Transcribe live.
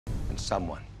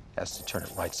someone has to turn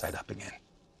it right side up again.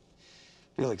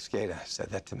 Felix Gaeta said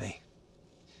that to me.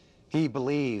 He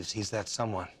believes he's that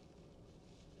someone.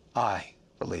 I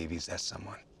believe he's that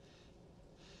someone.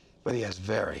 But he has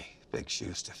very big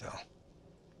shoes to fill.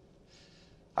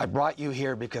 I brought you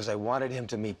here because I wanted him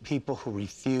to meet people who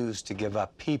refuse to give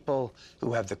up, people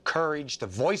who have the courage to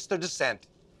voice their dissent,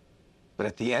 but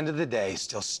at the end of the day,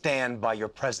 still stand by your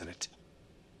president.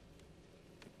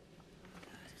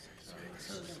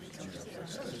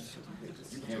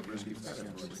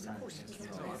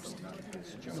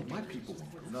 My people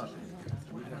want nothing.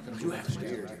 You have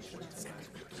scared.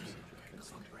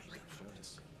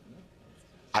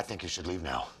 I think you should leave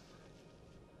now,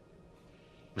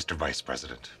 Mr. Vice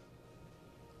President.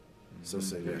 So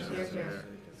say yes.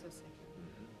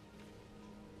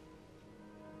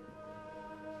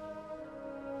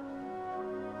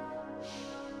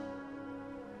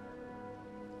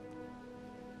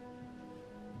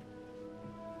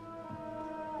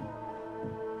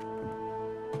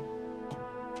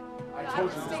 I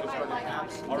told you this was going to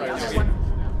happen. All right.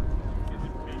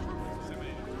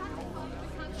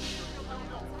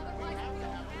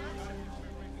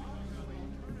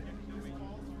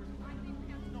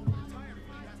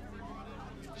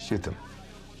 Shoot them.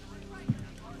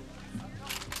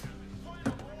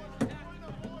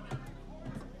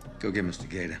 Go get Mr.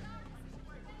 Gaeta.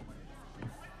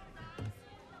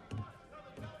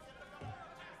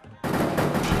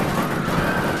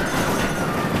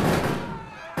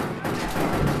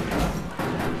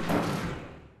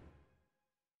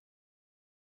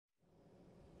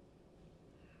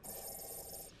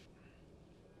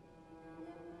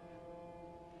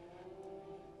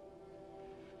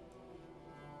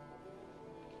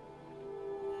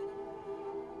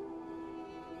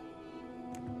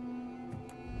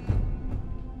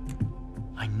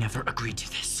 I never agreed to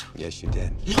this. Yes, you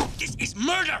did. No, this is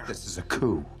murder! This is a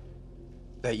coup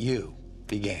that you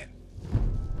began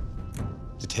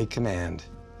to take command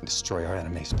and destroy our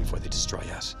enemies before they destroy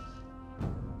us.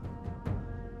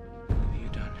 What have you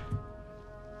done?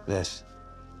 This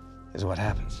is what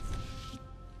happens.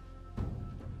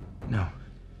 No.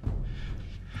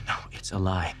 No, it's a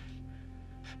lie.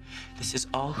 This is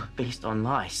all based on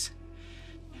lies.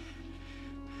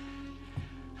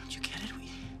 Don't you get it?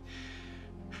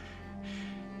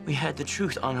 We had the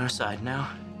truth on our side. Now,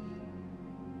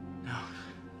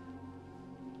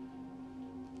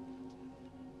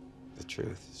 the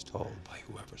truth is told by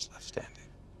whoever's left standing.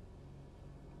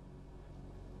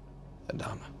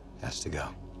 Adama has to go.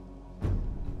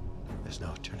 There's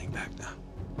no turning back now.